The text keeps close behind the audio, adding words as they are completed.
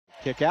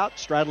Kick out,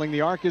 straddling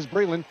the arc is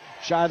Breland,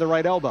 shy of the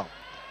right elbow.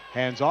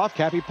 Hands off,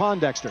 Cappy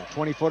Pondexter.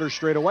 20-footer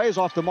straight away is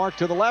off the mark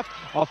to the left.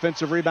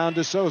 Offensive rebound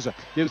to Souza.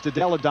 Gives to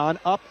Della Donne,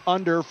 up,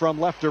 under from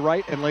left to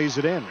right, and lays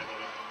it in.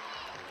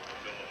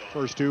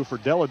 First two for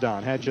Della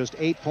Donne. Had just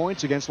 8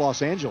 points against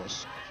Los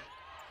Angeles.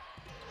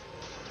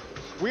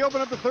 We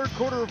open up the third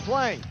quarter of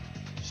play.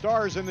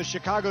 Stars in the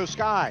Chicago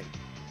sky.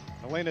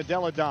 Elena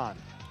Della Donne.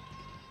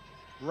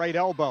 Right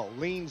elbow,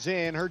 leans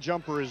in. Her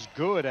jumper is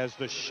good as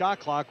the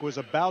shot clock was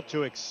about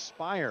to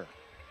expire.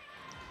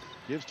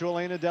 Gives to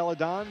Elena Della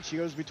Donne. She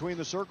goes between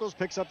the circles,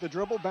 picks up the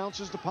dribble,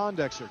 bounces to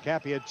Pondexter.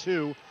 Cappy had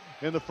 2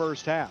 in the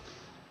first half.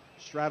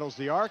 Straddles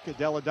the arc at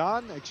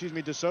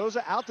De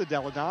Souza, out to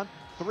Della Donne.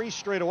 3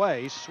 straight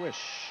away,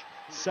 swish.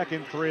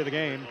 Second 3 of the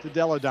game to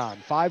Della Donne.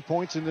 5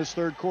 points in this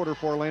third quarter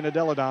for Elena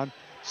Della Donne.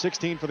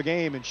 16 for the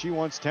game, and she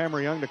wants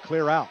Tamara Young to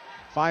clear out.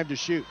 5 to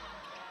shoot.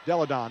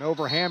 Della Donne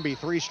over Hamby,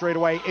 3 straight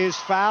away, is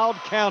fouled,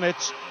 count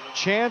it.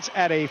 Chance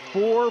at a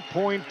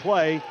 4-point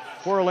play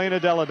for Elena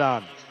Della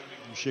Donne.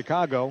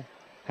 Chicago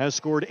has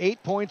scored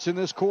 8 points in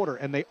this quarter,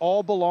 and they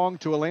all belong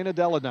to Elena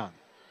Della Donne.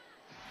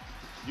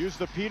 Use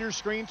the Peters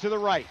screen to the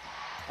right.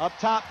 Up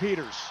top,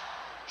 Peters.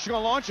 She's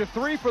going to launch a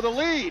 3 for the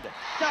lead.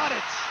 Got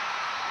it!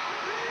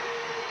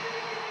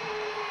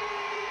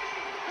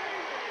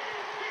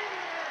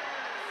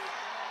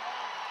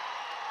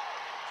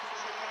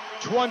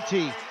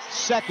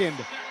 "20-second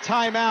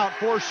timeout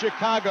for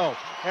Chicago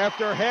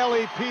after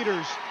Haley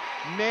Peters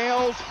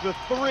nails the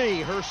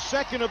 3, her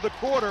second of the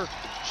quarter.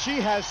 She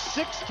has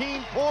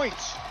 16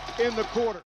 points in the quarter.